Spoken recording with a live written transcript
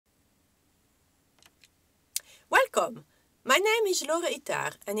Welcome! My name is Lore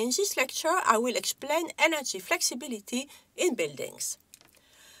Itard, and in this lecture I will explain energy flexibility in buildings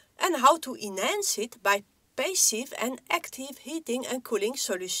and how to enhance it by passive and active heating and cooling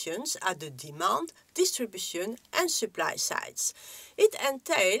solutions at the demand, distribution and supply sides. It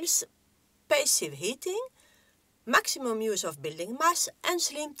entails passive heating, maximum use of building mass and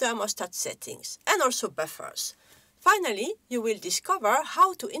slim thermostat settings, and also buffers. Finally, you will discover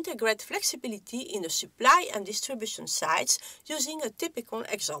how to integrate flexibility in the supply and distribution sides using a typical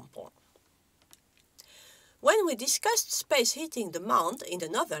example. When we discussed space heating demand in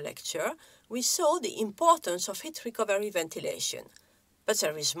another lecture, we saw the importance of heat recovery ventilation. But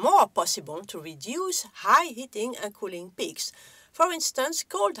there is more possible to reduce high heating and cooling peaks. For instance,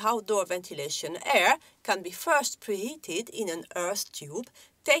 cold outdoor ventilation air can be first preheated in an earth tube,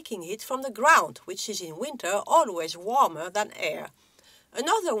 taking heat from the ground, which is in winter always warmer than air.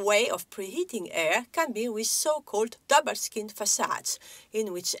 Another way of preheating air can be with so-called double-skinned facades,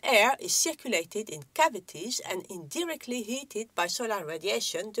 in which air is circulated in cavities and indirectly heated by solar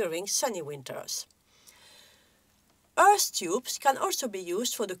radiation during sunny winters. Earth tubes can also be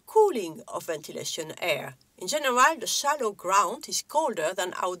used for the cooling of ventilation air. In general, the shallow ground is colder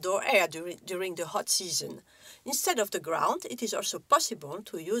than outdoor air during the hot season. Instead of the ground, it is also possible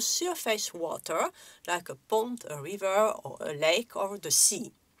to use surface water, like a pond, a river, or a lake, or the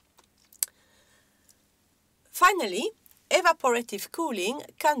sea. Finally, evaporative cooling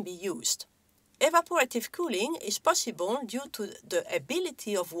can be used. Evaporative cooling is possible due to the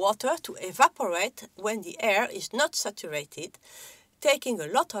ability of water to evaporate when the air is not saturated, taking a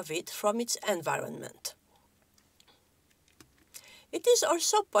lot of it from its environment. It is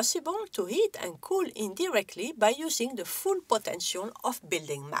also possible to heat and cool indirectly by using the full potential of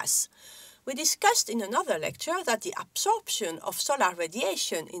building mass. We discussed in another lecture that the absorption of solar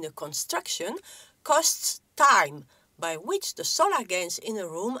radiation in a construction costs time, by which the solar gains in a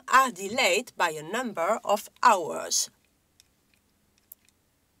room are delayed by a number of hours.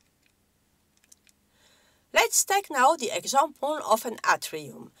 Let's take now the example of an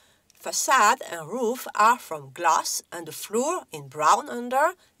atrium. Facade and roof are from glass and the floor, in brown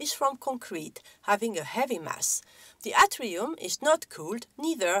under, is from concrete, having a heavy mass. The atrium is not cooled,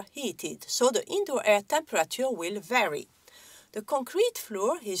 neither heated, so the indoor air temperature will vary. The concrete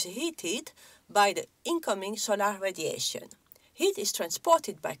floor is heated by the incoming solar radiation. Heat is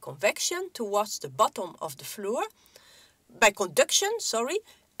transported by convection towards the bottom of the floor, by conduction,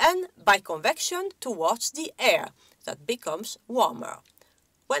 and by convection towards the air, that becomes warmer.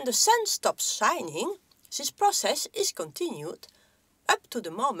 When the sun stops shining, this process is continued up to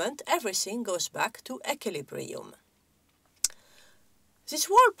the moment everything goes back to equilibrium. This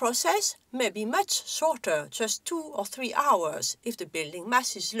whole process may be much shorter, just 2 or 3 hours, if the building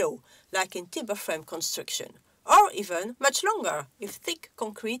mass is low, like in timber frame construction, or even much longer if thick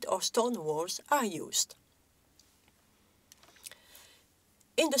concrete or stone walls are used.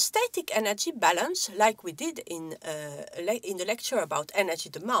 In the static energy balance, like we did in the lecture about energy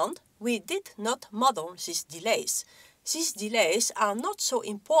demand, we did not model these delays. These delays are not so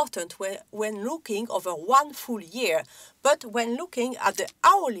important when looking over one full year, but when looking at the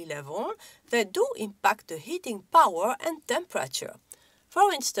hourly level, they do impact the heating power and temperature.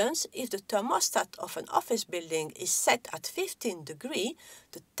 For instance, if the thermostat of an office building is set at 15 degrees,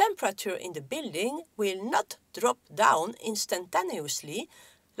 the temperature in the building will not drop down instantaneously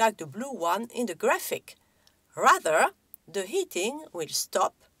like the blue one in the graphic. Rather, the heating will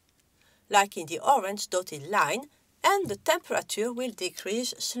stop, like in the orange dotted line, and the temperature will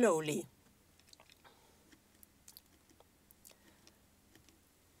decrease slowly.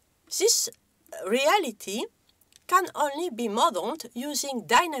 This reality can only be modeled using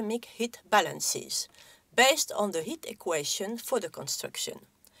dynamic heat balances, based on the heat equation for the construction.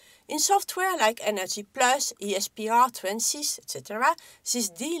 In software like Energy Plus, ESPR, Transys, etc., these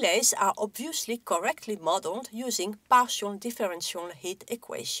delays are obviously correctly modeled using partial differential heat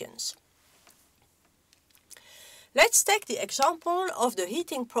equations. Let's take the example of the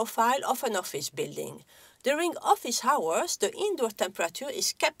heating profile of an office building. During office hours, the indoor temperature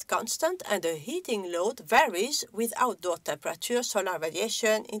is kept constant and the heating load varies with outdoor temperature, solar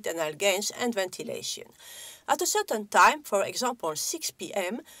radiation, internal gains and ventilation. At a certain time, for example 6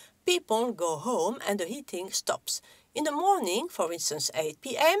 p.m., people go home and the heating stops. In the morning, for instance 8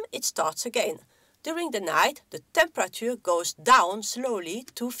 p.m., it starts again. During the night, the temperature goes down slowly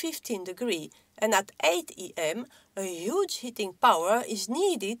to 15 degrees, and at 8 a.m., a huge heating power is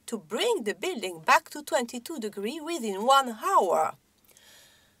needed to bring the building back to 22 degrees within 1 hour.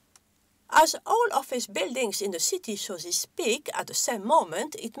 As all office buildings in the city show this peak at the same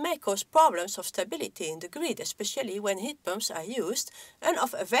moment, it may cause problems of stability in the grid, especially when heat pumps are used, and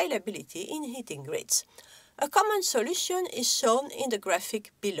of availability in heating grids. A common solution is shown in the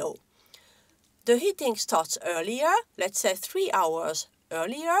graphic below. The heating starts earlier, let's say 3 hours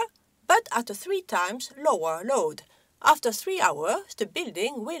earlier, but at a 3 times lower load. After 3 hours, the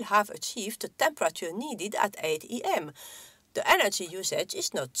building will have achieved the temperature needed at 8 am. The energy usage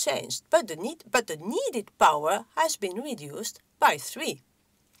is not changed, but the needed power has been reduced by 3.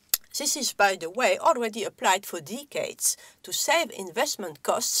 This is, by the way, already applied for decades to save investment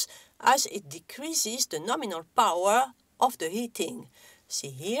costs as it decreases the nominal power of the heating.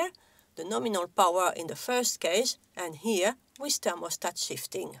 See here, the nominal power in the first case, and here with thermostat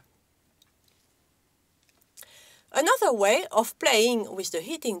shifting. Another way of playing with the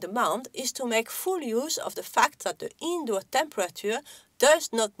heating demand is to make full use of the fact that the indoor temperature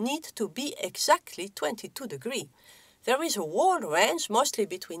does not need to be exactly 22 degrees. There is a wide range, mostly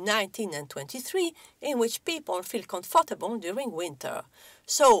between 19 and 23, in which people feel comfortable during winter.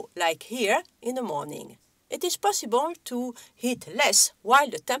 So, like here in the morning. It is possible to heat less while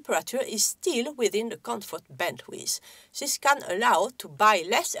the temperature is still within the comfort bandwidth. This can allow to buy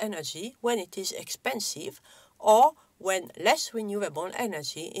less energy when it is expensive, or when less renewable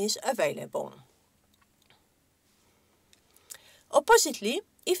energy is available. Oppositely,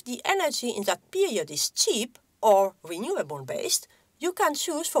 if the energy in that period is cheap or renewable-based, you can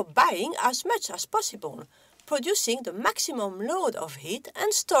choose for buying as much as possible, producing the maximum load of heat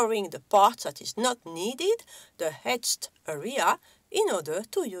and storing the part that is not needed, the hedged area, in order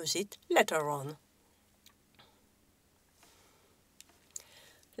to use it later on.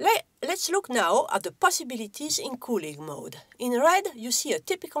 Let's look now at the possibilities in cooling mode. In red, you see a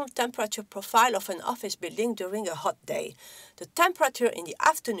typical temperature profile of an office building during a hot day. The temperature in the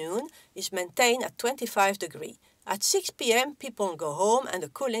afternoon is maintained at 25 degrees. At 6 p.m. people go home and the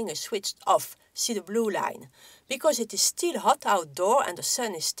cooling is switched off. See the blue line. Because it is still hot outdoor and the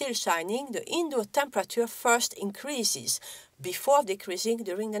sun is still shining, the indoor temperature first increases before decreasing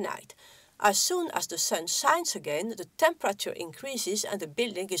during the night. As soon as the sun shines again, the temperature increases and the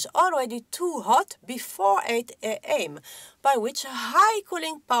building is already too hot before 8 am, by which a high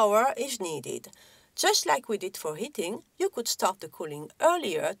cooling power is needed. Just like we did for heating, you could start the cooling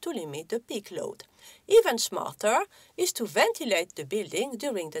earlier to limit the peak load. Even smarter is to ventilate the building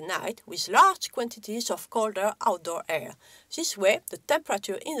during the night with large quantities of colder outdoor air. This way, the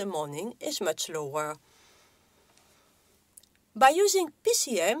temperature in the morning is much lower. By using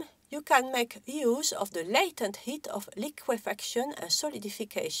PCM, you can make use of the latent heat of liquefaction and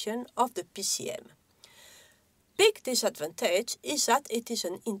solidification of the PCM. Big disadvantage is that it is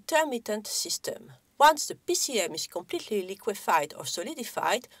an intermittent system. Once the PCM is completely liquefied or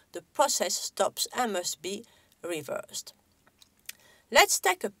solidified, the process stops and must be reversed. Let's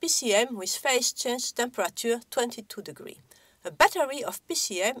take a PCM with phase change temperature 22 degrees. A battery of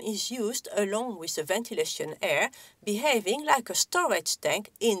PCM is used along with the ventilation air, behaving like a storage tank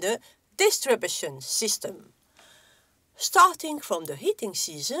in the distribution system. Starting from the heating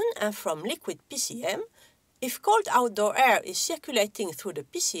season and from liquid PCM, if cold outdoor air is circulating through the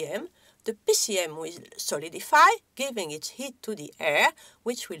PCM will solidify, giving its heat to the air,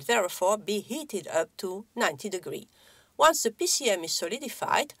 which will therefore be heated up to 90 degrees. Once the PCM is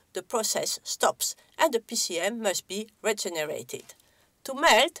solidified, the process stops and the PCM must be regenerated. To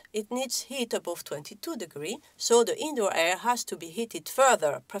melt, it needs heat above 22 degrees, so the indoor air has to be heated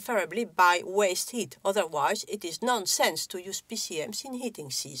further, preferably by waste heat. Otherwise, it is nonsense to use PCMs in heating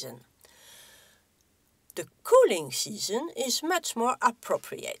season. The cooling season is much more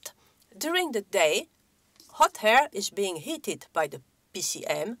appropriate. During the day, hot air is being heated by the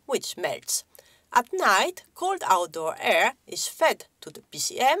PCM, which melts. At night, cold outdoor air is fed to the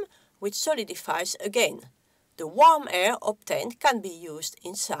PCM, which solidifies again. The warm air obtained can be used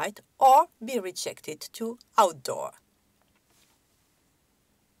inside or be rejected to outdoor.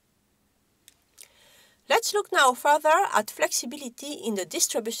 Let's look now further at flexibility in the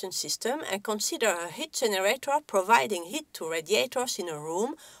distribution system and consider a heat generator providing heat to radiators in a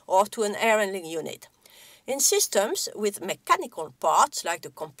room or to an air handling unit. In systems with mechanical parts like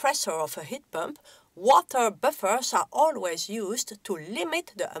the compressor of a heat pump, water buffers are always used to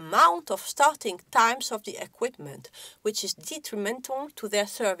limit the amount of starting times of the equipment, which is detrimental to their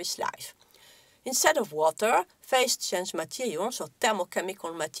service life. Instead of water, phase change materials or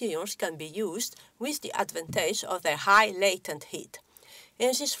thermochemical materials can be used with the advantage of their high latent heat.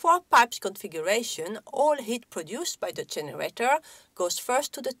 In this 4 pipes configuration, all heat produced by the generator goes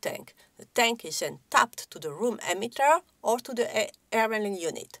first to the tank. The tank is then tapped to the room emitter or to the air handling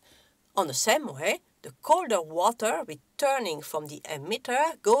unit. On the same way, the colder water returning from the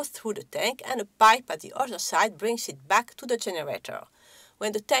emitter goes through the tank and a pipe at the other side brings it back to the generator.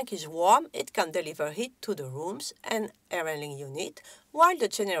 When the tank is warm, it can deliver heat to the rooms and air handling unit while the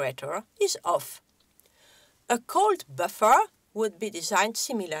generator is off. A cold buffer would be designed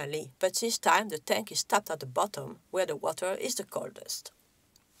similarly, but this time the tank is tapped at the bottom where the water is the coldest.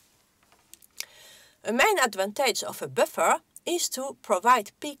 A main advantage of a buffer is to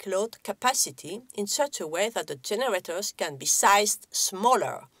provide peak load capacity in such a way that the generators can be sized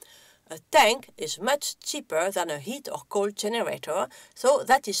smaller. A tank is much cheaper than a heat or cold generator, so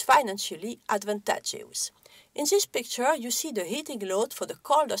that is financially advantageous. In this picture, you see the heating load for the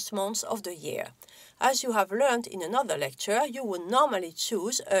coldest months of the year. As you have learned in another lecture, you would normally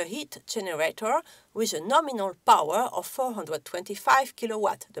choose a heat generator with a nominal power of 425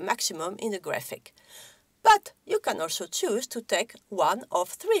 kW, the maximum in the graphic. But you can also choose to take one of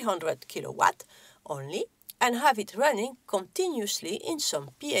 300 kW only and have it running continuously in some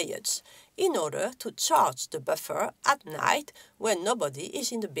periods in order to charge the buffer at night when nobody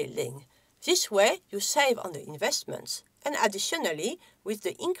is in the building. This way you save on the investments. And additionally, with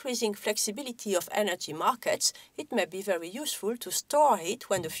the increasing flexibility of energy markets, it may be very useful to store heat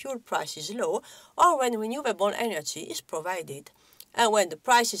when the fuel price is low or when renewable energy is provided. And when the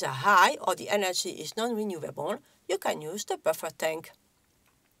prices are high or the energy is non-renewable, you can use the buffer tank.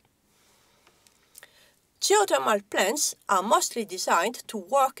 Geothermal plants are mostly designed to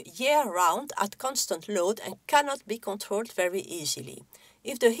work year-round at constant load and cannot be controlled very easily.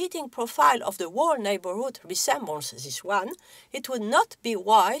 If the heating profile of the whole neighborhood resembles this one, it would not be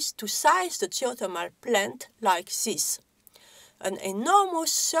wise to size the geothermal plant like this. An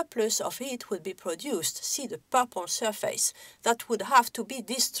enormous surplus of heat would be produced, see the purple surface, that would have to be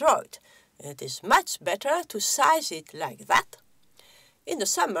destroyed. It is much better to size it like that. In the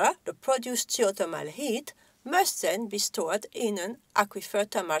summer, the produced geothermal heat must then be stored in an aquifer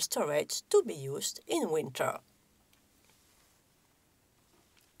thermal storage to be used in winter.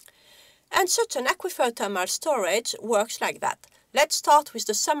 And such an aquifer thermal storage works like that. Let's start with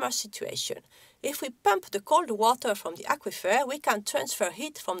the summer situation. If we pump the cold water from the aquifer, we can transfer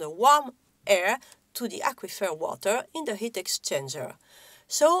heat from the warm air to the aquifer water in the heat exchanger.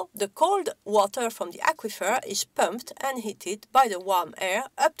 So the cold water from the aquifer is pumped and heated by the warm air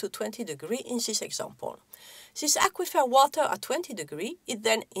up to 20 degrees in this example. This aquifer water at 20 degrees is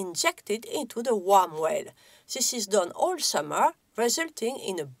then injected into the warm well. This is done all summer, resulting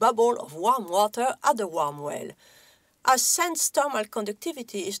in a bubble of warm water at the warm well. As sand's thermal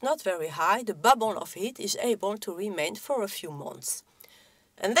conductivity is not very high, the bubble of heat is able to remain for a few months.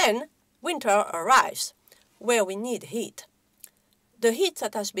 And then winter arrives, where we need heat. The heat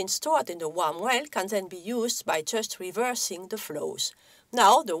that has been stored in the warm well can then be used by just reversing the flows.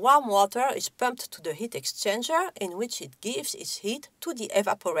 Now the warm water is pumped to the heat exchanger, in which it gives its heat to the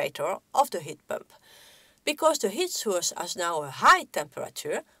evaporator of the heat pump. Because the heat source has now a high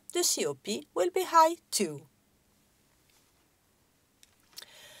temperature, the COP will be high too.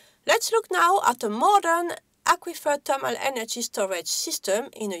 Let's look now at a modern aquifer thermal energy storage system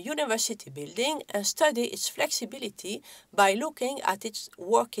in a university building and study its flexibility by looking at its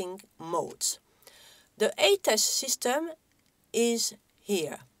working modes. The ATES system is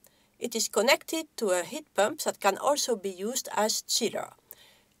here. It is connected to a heat pump that can also be used as chiller.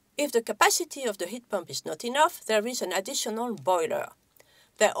 If the capacity of the heat pump is not enough, there is an additional boiler.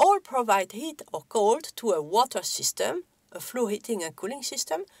 They all provide heat or cold to a water system, a flue heating and cooling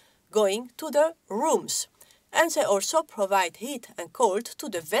system, going to the rooms. And they also provide heat and cold to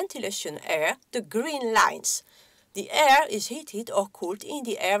the ventilation air, the green lines. The air is heated or cooled in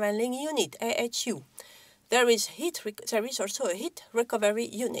the air handling unit, AHU. There is also a heat recovery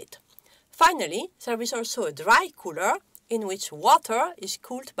unit. Finally, there is also a dry cooler in which water is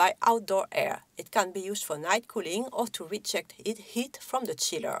cooled by outdoor air. It can be used for night cooling or to reject heat from the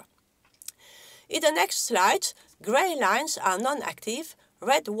chiller. In the next slides, gray lines are non-active,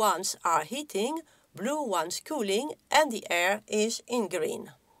 red ones are heating, blue ones cooling, and the air is in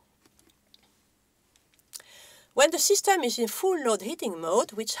green. When the system is in full load heating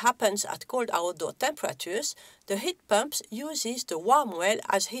mode, which happens at cold outdoor temperatures, the heat pump uses the warm well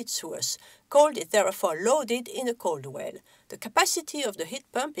as heat source. Cold is therefore loaded in a cold well. The capacity of the heat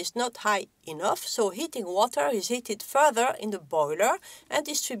pump is not high enough, so heating water is heated further in the boiler and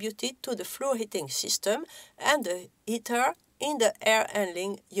distributed to the flue heating system and the heater in the air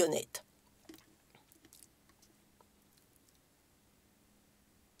handling unit.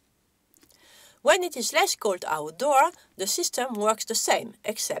 When it is less cold outdoor, the system works the same,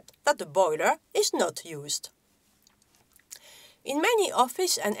 except that the boiler is not used. In many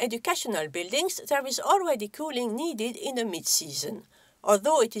office and educational buildings, there is already cooling needed in the mid-season.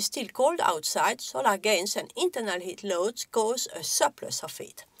 Although it is still cold outside, solar gains and internal heat loads cause a surplus of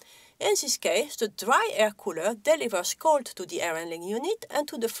heat. In this case, the dry air cooler delivers cold to the air handling unit and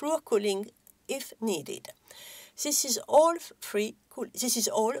to the floor cooling if needed. This is all free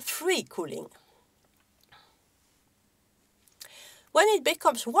cooling. When it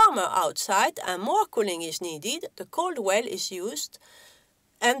becomes warmer outside and more cooling is needed, the cold well is used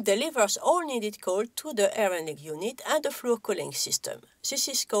and delivers all needed cold to the air handling unit and the floor cooling system. This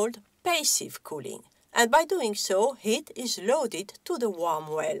is called passive cooling, and by doing so, heat is loaded to the warm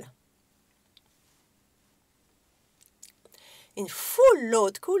well. In full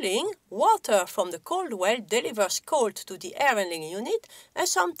load cooling, water from the cold well delivers cold to the air handling unit and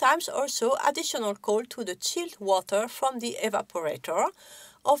sometimes also additional cold to the chilled water from the evaporator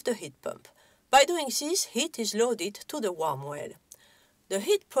of the heat pump. By doing this, heat is loaded to the warm well. The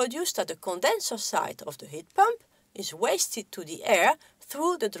heat produced at the condenser side of the heat pump is wasted to the air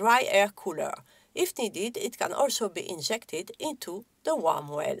through the dry air cooler. If needed, it can also be injected into the warm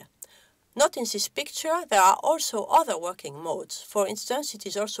well. Note in this picture there are also other working modes. For instance, it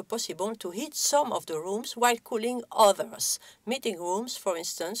is also possible to heat some of the rooms while cooling others. Meeting rooms, for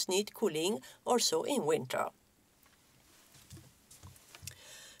instance, need cooling also in winter.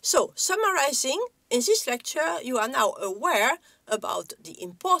 So, summarizing, in this lecture you are now aware about the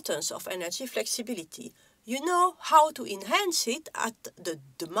importance of energy flexibility. You know how to enhance it at the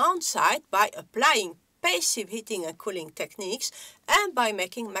demand side by applying passive heating and cooling techniques and by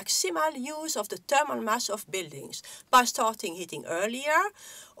making maximal use of the thermal mass of buildings by starting heating earlier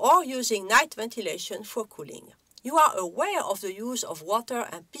or using night ventilation for cooling. You are aware of the use of water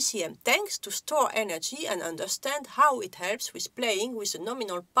and PCM tanks to store energy and understand how it helps with playing with the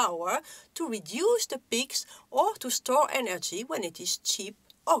nominal power to reduce the peaks or to store energy when it is cheap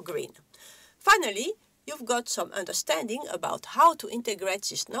or green. Finally, you've got some understanding about how to integrate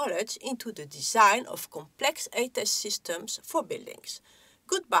this knowledge into the design of complex ATES systems for buildings.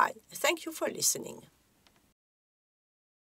 Goodbye. Thank you for listening.